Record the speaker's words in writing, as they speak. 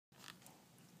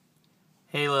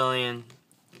Hey Lillian,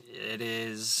 it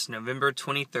is November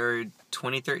 23rd,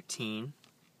 2013.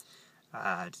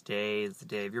 Today is the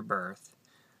day of your birth,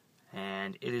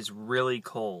 and it is really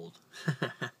cold.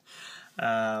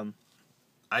 I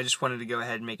just wanted to go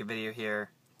ahead and make a video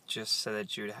here, just so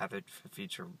that you would have it for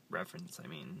future reference. I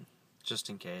mean, just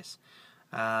in case.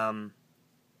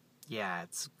 Yeah,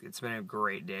 it's been a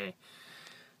great day.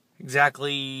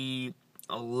 Exactly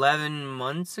 11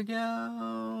 months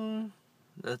ago?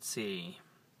 Let's see.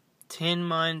 10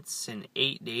 months and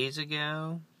 8 days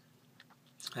ago,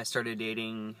 I started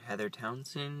dating Heather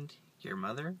Townsend, your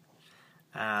mother.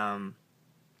 And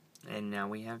now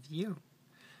we have you.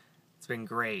 It's been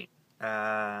great. What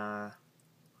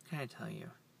can I tell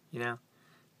you?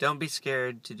 Don't be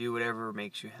scared to do whatever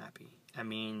makes you happy. I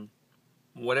mean,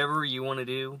 whatever you want to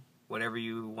do with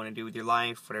your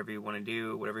life, whatever you want to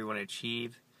do, whatever you want to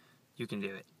achieve, you can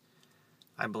do it.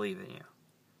 I believe in you.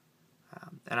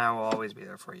 And I will always be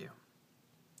there for you.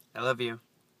 I love you.